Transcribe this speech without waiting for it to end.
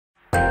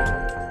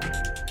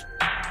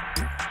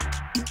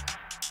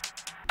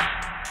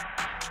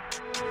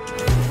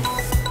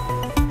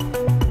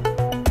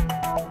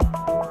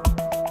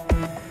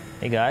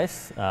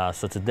guys,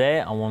 so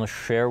today I want to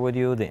share with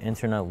you the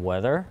internet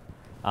weather.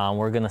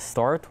 We're going to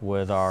start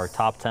with our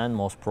top 10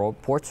 most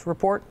ports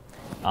report.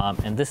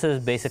 And this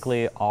is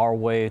basically our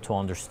way to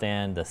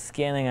understand the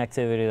scanning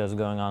activity that's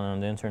going on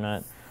the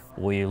internet.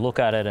 We look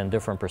at it in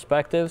different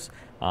perspectives,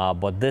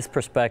 but this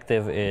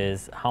perspective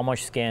is how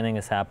much scanning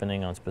is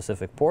happening on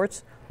specific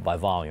ports by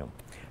volume.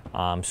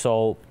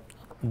 So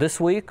this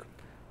week,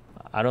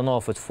 I don't know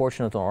if it's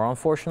fortunate or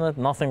unfortunate,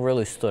 nothing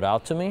really stood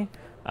out to me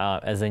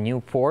as a new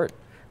port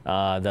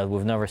that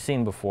we've never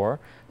seen before.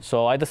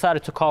 So I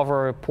decided to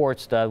cover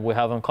ports that we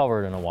haven't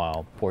covered in a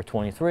while, port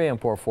 23 and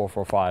port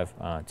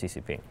 445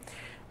 TCP.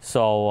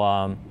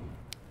 So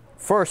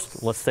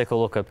first, let's take a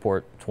look at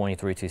port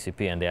 23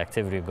 TCP and the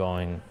activity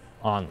going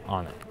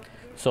on it.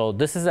 So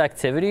this is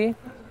activity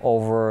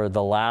over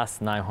the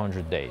last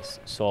 900 days.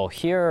 So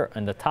here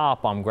in the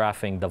top, I'm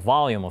graphing the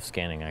volume of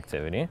scanning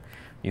activity.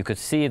 You could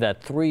see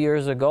that 3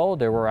 years ago,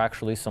 there were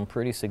actually some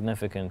pretty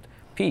significant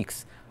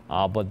peaks.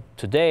 But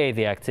today,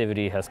 the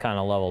activity has kind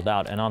of leveled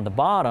out. And on the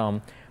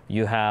bottom,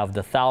 you have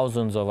the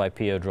thousands of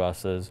IP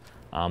addresses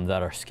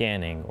that are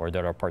scanning or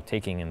that are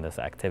partaking in this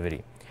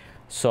activity.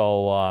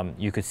 So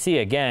you could see,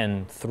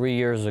 again, 3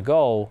 years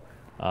ago,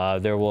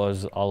 there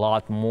was a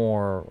lot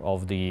more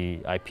of the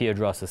IP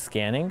addresses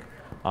scanning.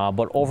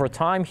 But over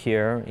time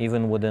here,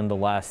 even within the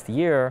last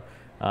year,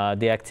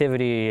 the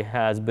activity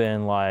has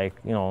been like,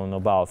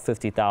 about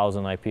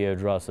 50,000 IP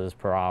addresses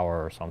per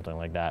hour or something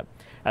like that,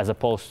 as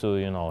opposed to,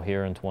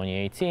 here in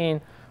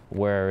 2018,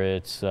 where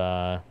it's,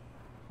 I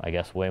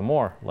guess, way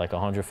more, like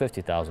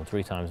 150,000,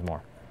 3 times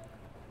more.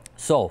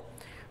 So,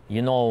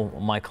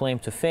 my claim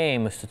to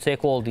fame is to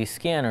take all these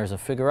scanners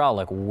and figure out,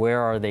 like, where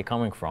are they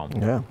coming from?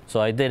 Yeah. So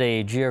I did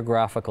a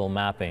geographical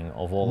mapping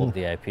of all of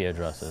the IP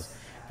addresses.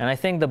 And I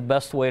think the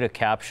best way to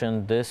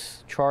caption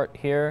this chart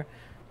here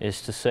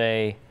is to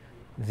say,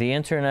 the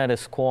internet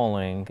is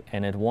calling,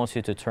 and it wants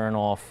you to turn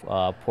off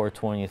port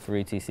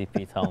 23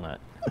 TCP telnet.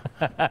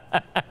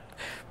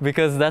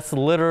 Because that's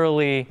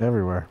literally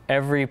everywhere.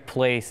 Every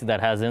place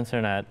that has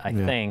internet, I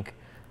think,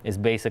 is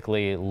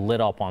basically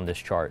lit up on this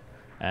chart.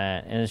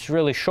 And it's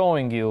really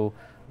showing you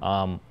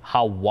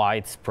how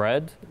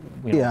widespread.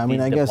 I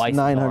mean, I guess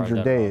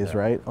 900 days,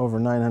 right? Over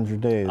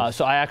 900 days.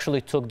 So I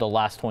actually took the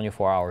last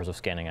 24 hours of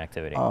scanning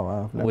activity,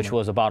 which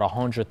was about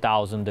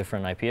 100,000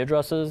 different IP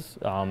addresses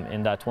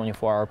in that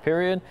 24-hour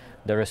period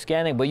that are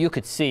scanning. But you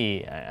could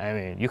see, I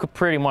mean, you could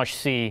pretty much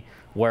see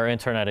where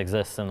internet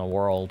exists in the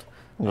world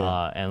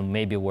and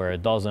maybe where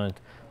it doesn't.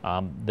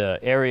 The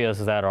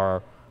areas that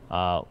are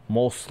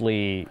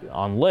mostly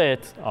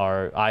unlit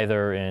are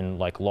either in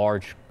like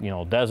large,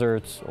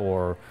 deserts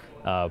or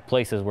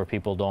places where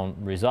people don't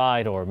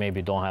reside or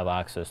maybe don't have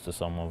access to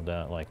some of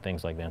the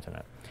things like the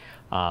internet.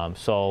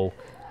 So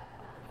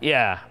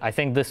yeah, I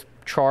think this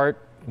chart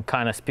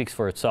kind of speaks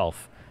for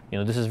itself.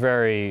 This is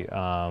very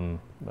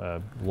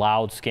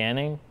loud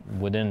scanning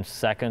within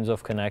seconds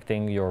of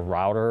connecting your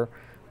router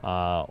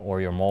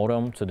or your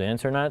modem to the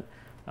internet.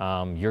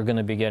 You're going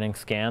to be getting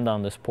scanned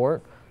on this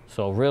port.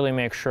 So really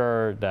make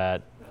sure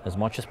that as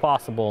much as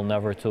possible,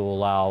 never to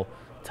allow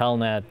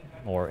telnet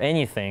or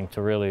anything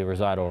to really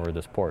reside over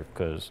this port,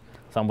 because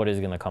somebody's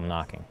going to come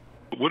knocking.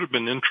 What would have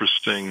been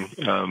interesting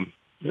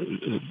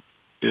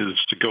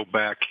is to go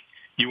back.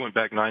 You went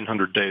back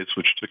 900 days,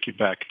 which took you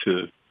back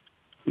to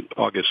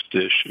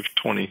August-ish of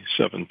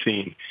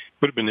 2017. It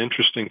would have been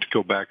interesting to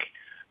go back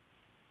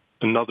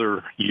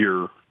another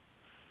year.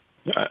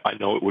 I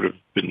know it would have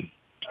been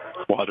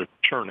a lot of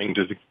churning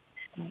to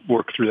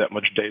work through that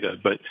much data,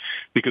 but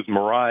because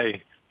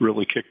Mirai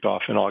really kicked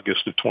off in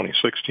August of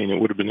 2016, it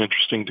would have been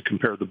interesting to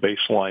compare the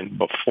baseline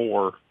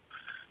before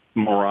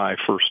Mirai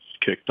first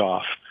kicked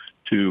off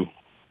to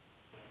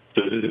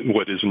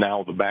what is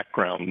now the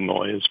background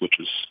noise, which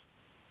is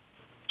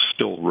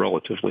still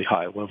relatively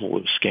high level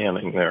of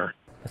scanning there.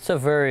 That's a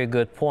very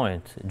good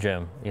point,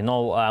 Jim.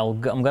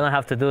 I'm going to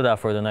have to do that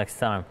for the next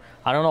time.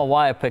 I don't know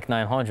why I picked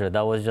 900.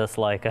 That was just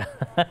like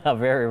a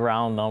very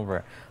round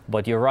number.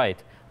 But you're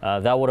right.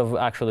 That would have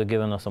actually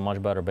given us a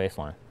much better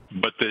baseline.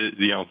 But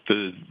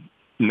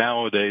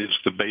nowadays,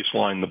 the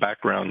baseline, the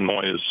background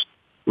noise,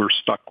 we're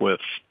stuck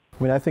with.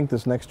 I mean, I think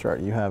this next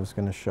chart you have is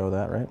going to show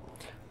that, right?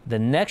 The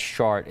next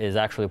chart is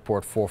actually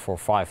port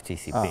 445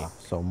 TCP.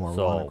 So more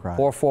WannaCry.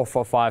 Port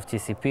 445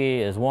 TCP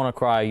is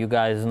WannaCry. You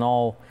guys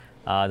know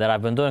that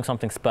I've been doing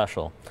something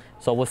special.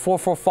 So with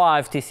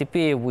 445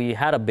 TCP, we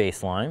had a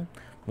baseline,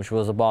 which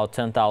was about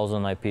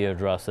 10,000 IP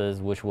addresses,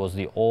 which was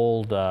the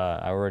old,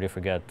 I already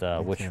forget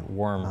which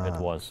worm it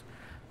was.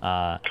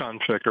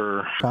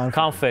 Configure.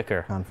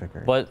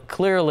 But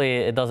clearly,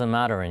 it doesn't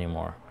matter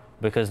anymore,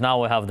 because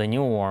now we have the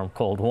new worm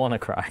called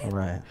WannaCry.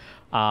 Right.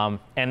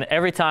 And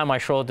every time I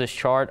showed this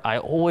chart, I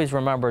always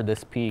remember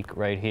this peak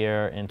right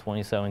here in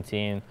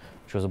 2017,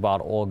 which was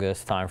about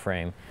August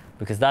timeframe,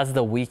 because that's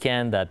the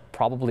weekend that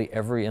probably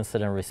every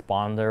incident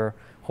responder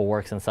who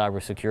works in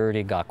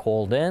cybersecurity got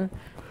called in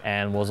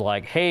and was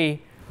like,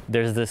 hey,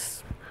 there's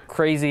this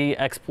crazy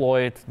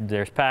exploit,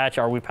 there's patch,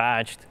 are we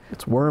patched?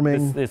 It's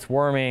worming. It's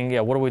worming,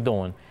 yeah, what are we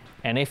doing?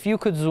 And if you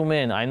could zoom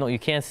in, I know you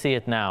can't see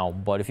it now,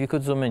 but if you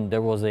could zoom in,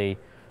 there was a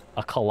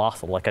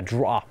colossal, like a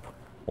drop.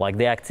 Like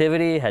the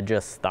activity had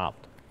just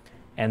stopped.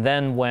 And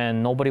then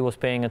when nobody was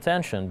paying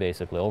attention,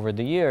 basically, over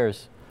the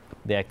years,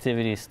 the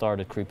activity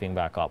started creeping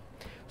back up.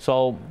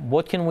 So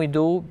what can we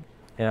do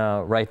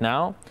right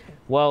now?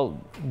 Well,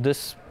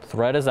 this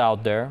threat is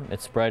out there.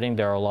 It's spreading.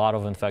 There are a lot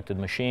of infected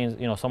machines.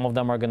 You know, some of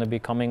them are going to be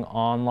coming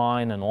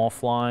online and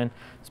offline.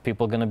 So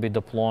people are going to be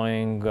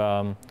deploying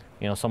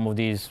you know, some of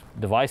these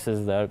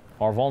devices that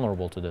are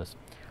vulnerable to this.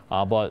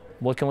 But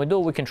what can we do?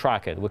 We can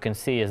track it. We can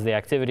see, is the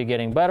activity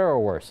getting better or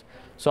worse?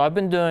 So I've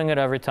been doing it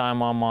every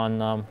time I'm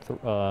on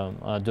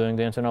doing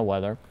the internet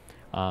weather.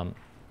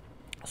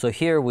 So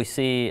here we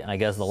see, I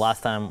guess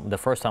the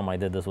first time I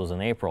did this was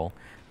in April.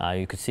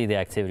 You could see the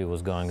activity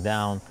was going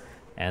down,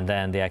 and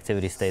then the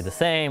activity stayed the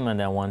same, and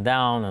then went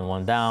down and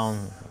went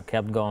down,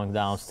 kept going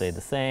down, stayed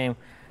the same,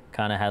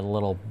 kind of had a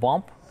little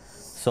bump.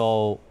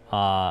 So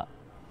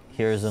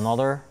here's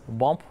another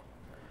bump.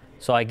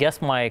 So I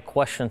guess my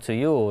question to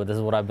you, this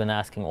is what I've been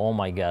asking all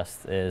my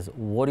guests, is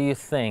what do you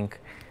think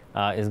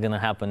is going to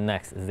happen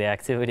next? Is the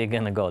activity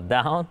going to go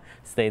down,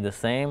 stay the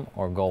same,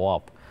 or go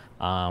up?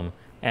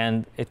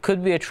 And it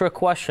could be a trick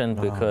question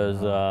because,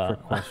 trick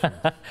question.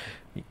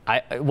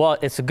 Well,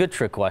 it's a good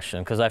trick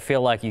question because I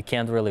feel like you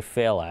can't really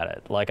fail at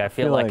it. Like I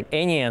feel like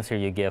any answer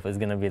you give is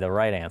going to be the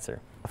right answer.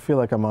 I feel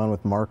like I'm on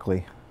with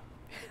Markley.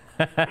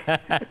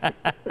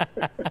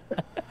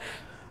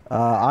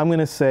 I'm going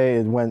to say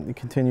it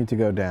continued to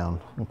go down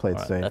and played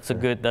safe.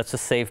 That's a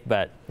safe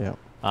bet. Yeah.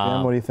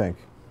 Jim, what do you think?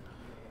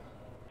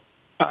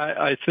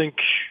 I think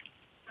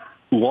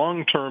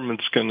long term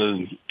it's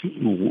going to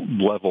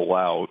level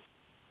out.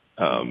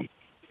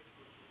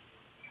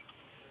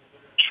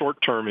 Short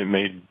term it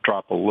may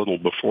drop a little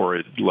before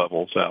it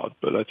levels out,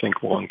 but I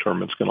think long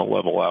term it's going to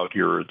level out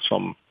here at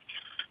some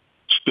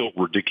still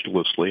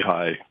ridiculously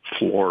high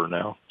floor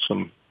now.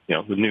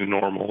 The new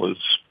normal is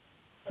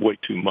way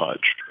too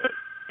much.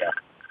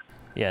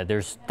 Yeah,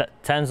 there's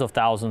tens of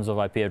thousands of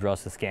IP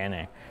addresses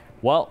scanning.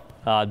 Well,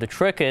 the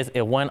trick is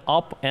it went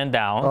up and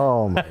down.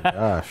 Oh my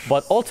gosh.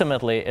 But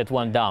ultimately it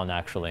went down,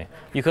 actually.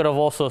 You could have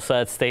also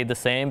said stayed the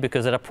same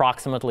because it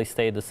approximately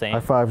stayed the same. High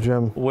five,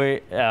 Jim.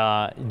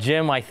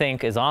 Jim, I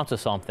think, is onto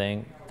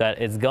something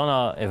that it's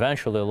gonna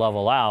eventually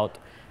level out,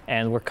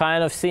 and we're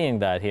kind of seeing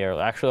that here.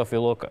 Actually, if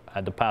you look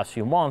at the past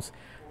few months,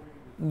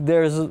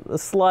 there's a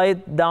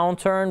slight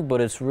downturn,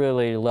 but it's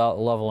really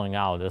leveling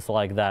out. It's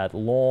like that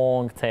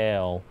long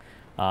tail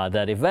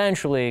that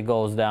eventually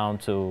goes down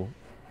to,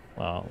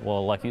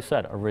 well, like you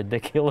said, a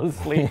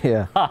ridiculously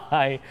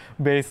high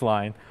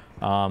baseline.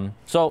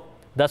 So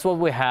that's what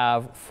we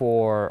have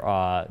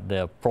for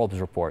the probes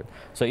report.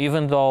 So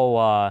even though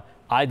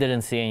I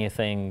didn't see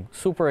anything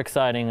super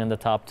exciting in the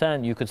top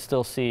 10, you could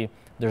still see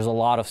there's a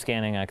lot of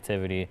scanning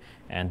activity,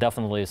 and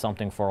definitely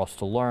something for us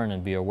to learn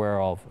and be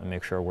aware of and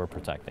make sure we're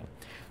protecting.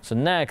 So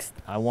next,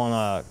 I want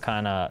to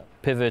kind of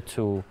pivot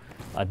to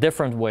a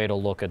different way to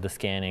look at the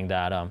scanning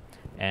data,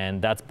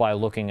 and that's by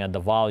looking at the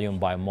volume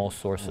by most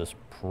sources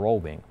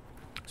probing.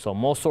 So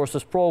most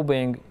sources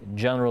probing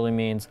generally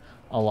means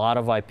a lot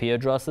of IP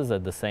addresses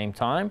at the same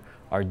time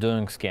are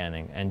doing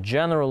scanning, and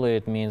generally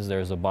it means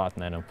there's a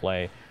botnet in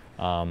play,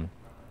 and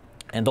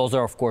those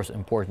are of course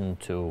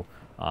important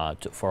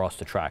for us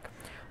to track.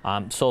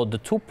 So the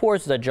two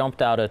ports that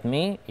jumped out at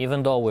me,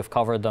 even though we've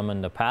covered them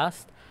in the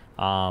past,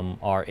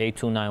 are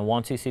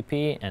 8291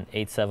 TCP and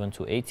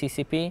 872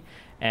 TCP.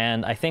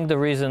 And I think the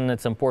reason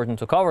it's important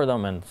to cover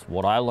them, and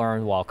what I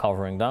learned while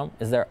covering them,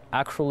 is they're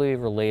actually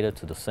related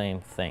to the same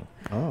thing.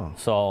 Oh.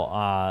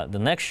 So the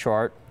next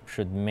chart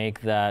should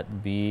make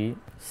that be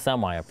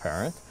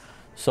semi-apparent.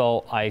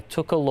 So I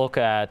took a look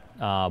at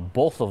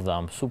both of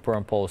them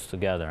superimposed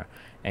together,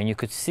 and you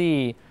could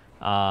see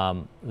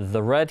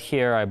the red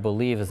here, I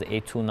believe, is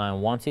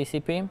 8291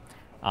 TCP.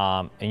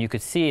 And you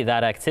could see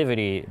that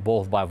activity,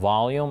 both by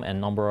volume and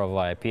number of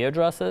IP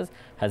addresses,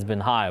 has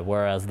been high,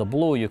 whereas the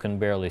blue you can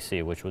barely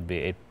see, which would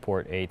be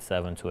port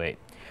 8728.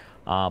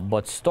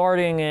 But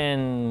starting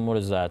in, what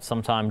is that,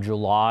 sometime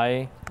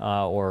July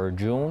or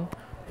June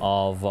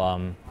of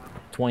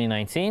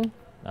 2019,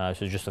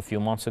 so just a few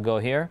months ago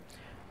here,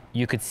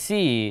 you could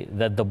see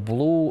that the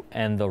blue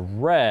and the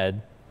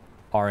red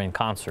are in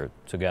concert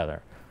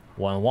together.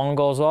 When one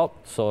goes up,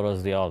 so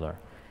does the other.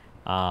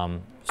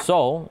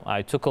 So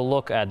I took a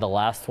look at the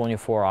last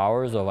 24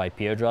 hours of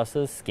IP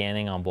addresses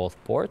scanning on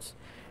both ports,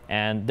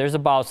 and there's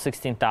about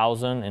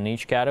 16,000 in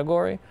each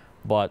category,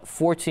 but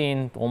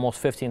almost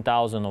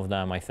 15,000 of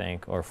them, I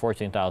think, or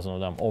 14,000 of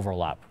them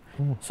overlap.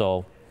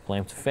 So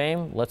claim to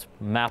fame, let's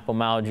map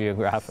them out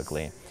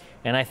geographically.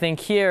 And I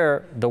think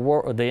here the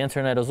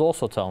internet is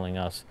also telling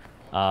us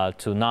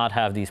to not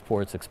have these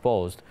ports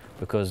exposed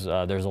because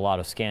there's a lot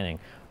of scanning.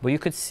 But you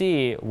could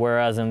see,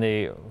 whereas in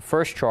the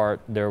first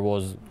chart there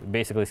was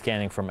basically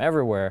scanning from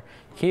everywhere,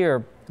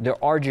 here there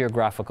are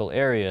geographical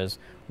areas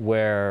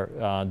where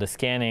the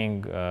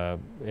scanning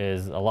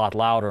is a lot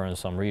louder in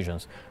some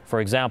regions.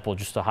 For example,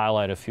 just to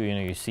highlight a few,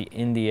 you see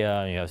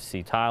India, you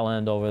see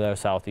Thailand over there,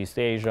 Southeast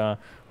Asia,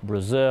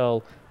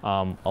 Brazil,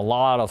 a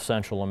lot of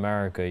Central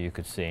America you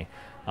could see.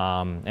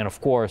 And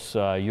of course,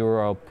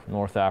 Europe,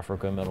 North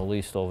Africa, Middle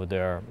East over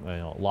there,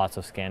 lots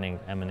of scanning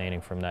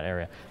emanating from that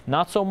area.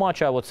 Not so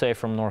much, I would say,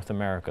 from North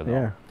America,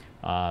 though.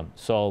 Yeah.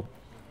 So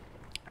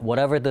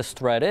whatever this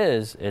threat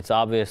is, it's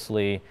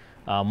obviously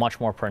much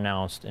more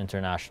pronounced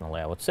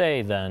internationally, I would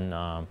say, than,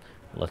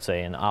 let's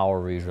say, in our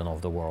region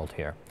of the world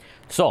here.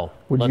 So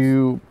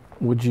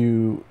would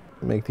you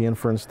make the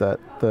inference that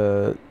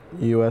the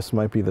U.S.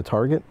 might be the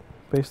target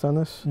based on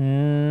this?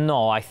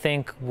 No, I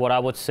think what I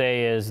would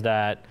say is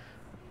that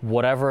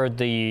whatever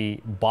the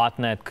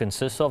botnet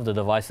consists of, the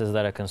devices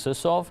that it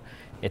consists of,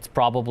 it's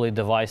probably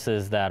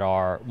devices that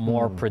are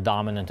more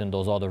predominant in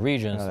those other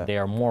regions. They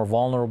are more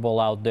vulnerable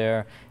out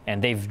there,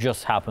 and they've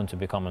just happened to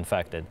become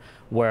infected.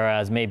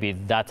 Whereas maybe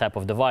that type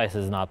of device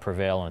is not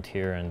prevalent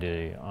here in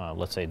the,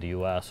 let's say, the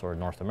US or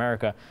North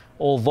America.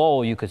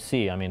 Although you could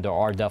see, I mean, there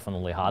are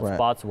definitely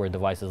hotspots where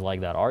devices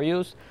like that are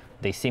used.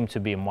 They seem to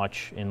be in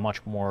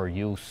much more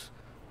use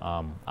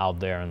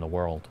out there in the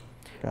world.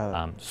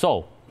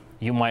 So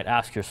you might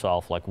ask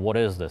yourself, like, what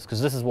is this?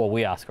 Because this is what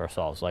we ask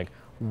ourselves, like,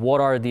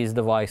 what are these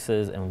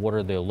devices and what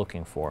are they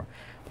looking for?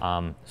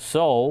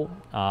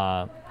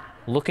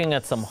 Looking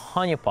at some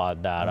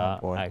honeypot data,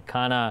 I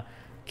kind of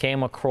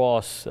came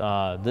across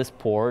this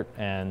port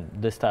and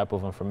this type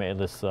of information,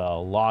 this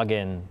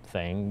login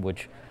thing,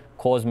 which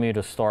caused me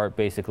to start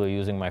basically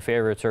using my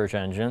favorite search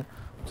engine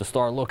to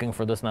start looking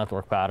for this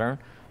network pattern.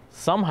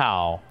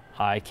 Somehow,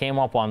 I came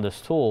up on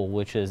this tool,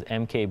 which is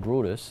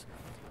MKBrutus,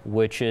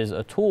 which is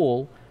a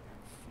tool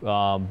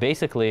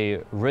basically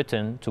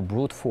written to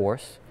brute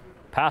force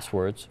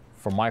passwords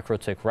for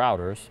Mikrotik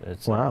routers.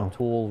 It's a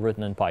tool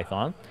written in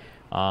Python.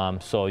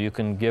 So you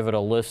can give it a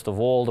list of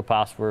all the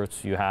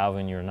passwords you have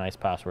in your nice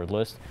password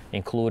list,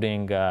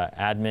 including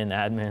admin,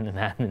 and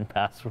admin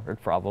password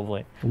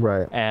probably.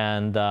 Right.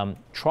 And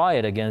try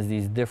it against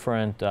these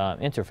different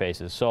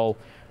interfaces. So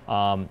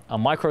a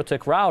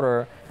Mikrotik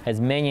router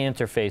has many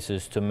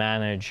interfaces to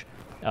manage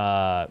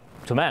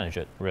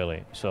it,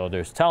 really. So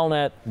there's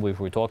Telnet,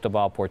 we talked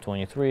about port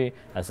 23,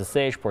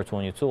 SSH, port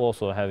 22,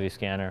 also a heavy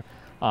scanner.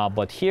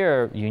 But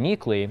here,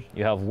 uniquely,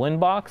 you have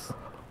Winbox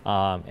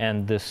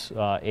and this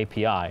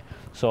API.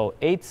 So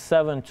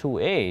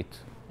 8728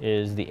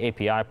 is the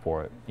API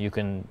port. You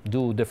can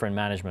do different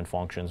management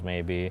functions,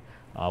 maybe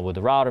with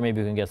the router.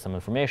 Maybe you can get some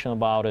information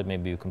about it.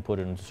 Maybe you can put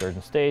it into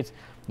certain states.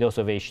 They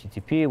also have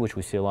HTTP, which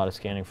we see a lot of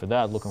scanning for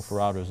that, looking for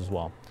routers as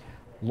well.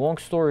 Long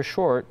story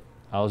short,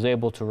 I was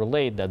able to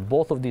relate that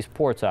both of these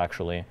ports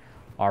actually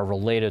are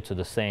related to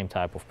the same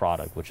type of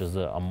product, which is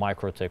a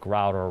Mikrotik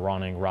router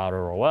running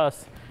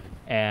RouterOS.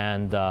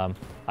 And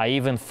I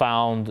even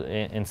found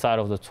inside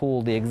of the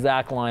tool the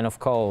exact line of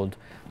code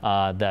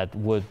that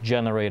would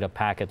generate a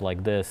packet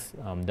like this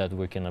that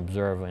we can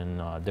observe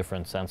in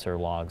different sensor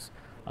logs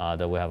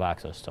that we have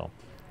access to.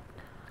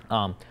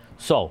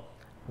 So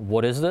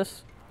what is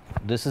this?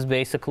 This is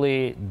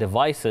basically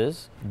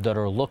devices that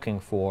are looking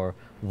for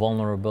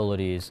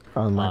vulnerabilities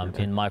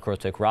in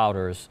Mikrotik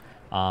routers.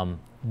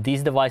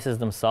 These devices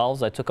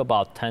themselves, I took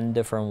about 10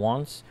 different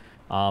ones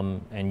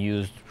and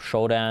used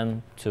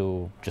Shodan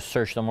to just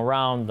search them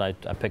around. I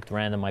picked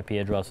random IP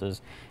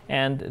addresses,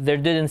 and there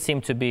didn't seem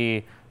to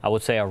be, I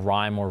would say, a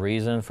rhyme or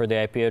reason for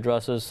the IP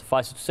addresses.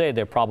 Suffice it to say,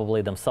 they're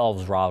probably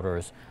themselves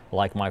routers,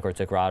 like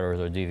Mikrotik routers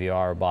or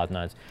DVR or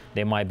botnets.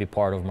 They might be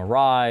part of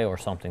Mirai or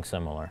something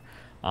similar.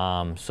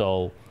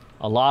 So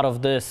a lot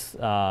of this,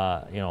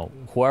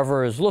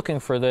 whoever is looking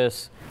for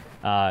this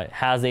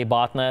has a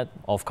botnet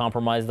of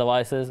compromised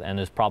devices and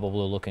is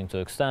probably looking to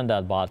extend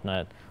that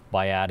botnet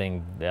by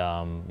adding,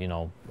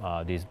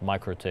 these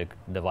Mikrotik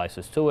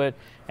devices to it,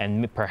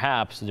 and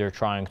perhaps they're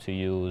trying to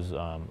use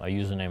a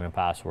username and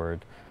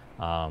password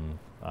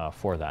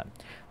for that.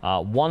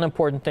 One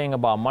important thing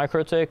about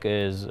Mikrotik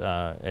is,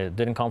 it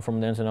didn't come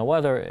from the internet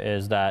weather,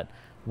 is that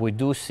we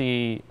do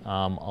see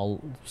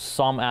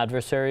some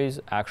adversaries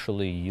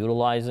actually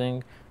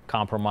utilizing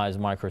compromised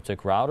Mikrotik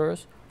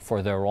routers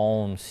for their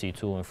own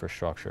C2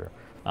 infrastructure,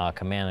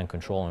 command and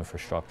control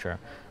infrastructure.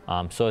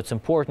 So it's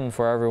important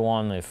for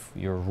everyone, if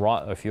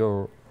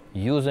you're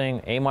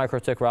using a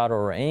Mikrotik router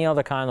or any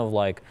other kind of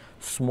like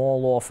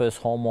small office,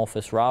 home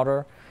office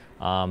router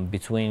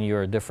between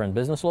your different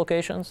business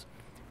locations,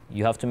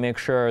 you have to make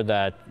sure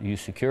that you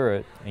secure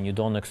it and you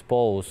don't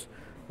expose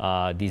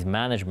these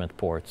management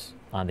ports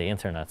on the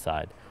internet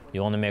side.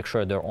 You want to make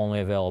sure they're only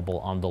available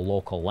on the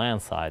local LAN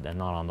side and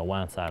not on the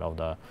WAN side of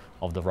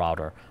the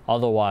router.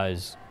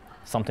 Otherwise,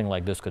 something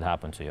like this could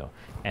happen to you.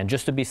 And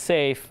just to be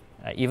safe,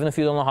 even if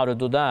you don't know how to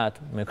do that,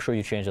 make sure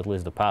you change at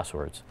least the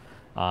passwords.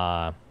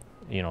 At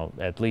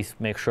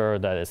least make sure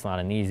that it's not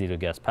an easy to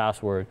guess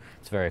password.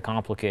 It's very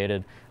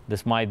complicated.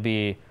 This might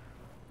be,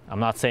 I'm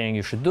not saying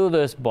you should do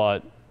this,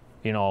 but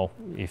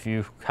if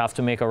you have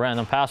to make a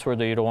random password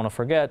that you don't want to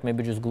forget,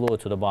 maybe just glue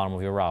it to the bottom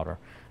of your router,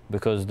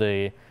 because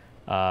the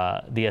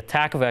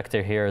attack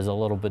vector here is a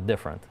little bit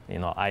different.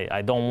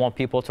 I don't want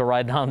people to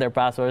write down their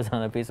passwords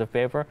on a piece of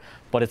paper,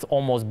 but it's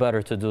almost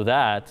better to do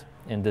that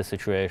in this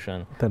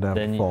situation,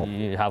 then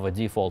you have a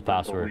default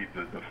password. Leave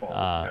the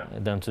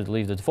default, Then to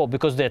leave the default,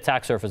 because the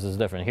attack surface is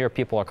different. Here,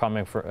 people are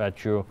coming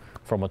at you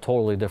from a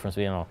totally different,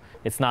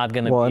 it's not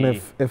going to be. Well,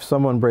 and if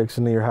someone breaks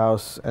into your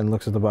house and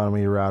looks at the bottom of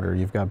your router,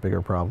 you've got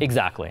bigger problems.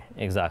 Exactly.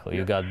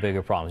 You got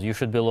bigger problems. You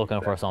should be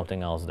looking for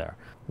something else there.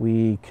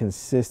 We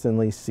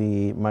consistently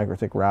see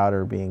Mikrotik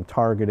router being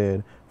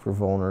targeted for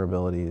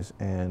vulnerabilities,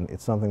 and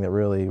it's something that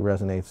really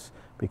resonates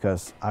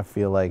because I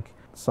feel like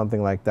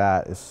something like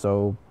that is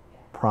so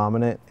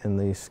prominent in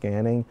the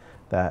scanning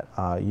that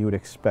you would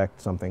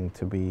expect something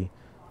to be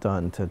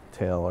done to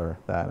tailor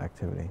that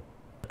activity.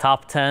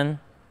 Top 10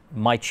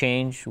 might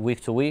change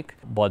week to week,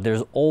 but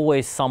there's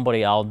always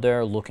somebody out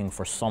there looking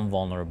for some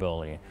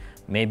vulnerability.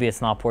 Maybe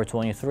it's not port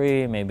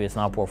 23, maybe it's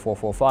not port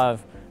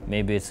 445,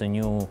 maybe it's a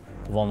new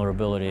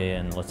vulnerability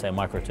in, let's say,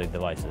 Mikrotik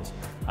devices.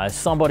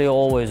 Somebody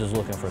always is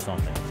looking for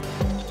something.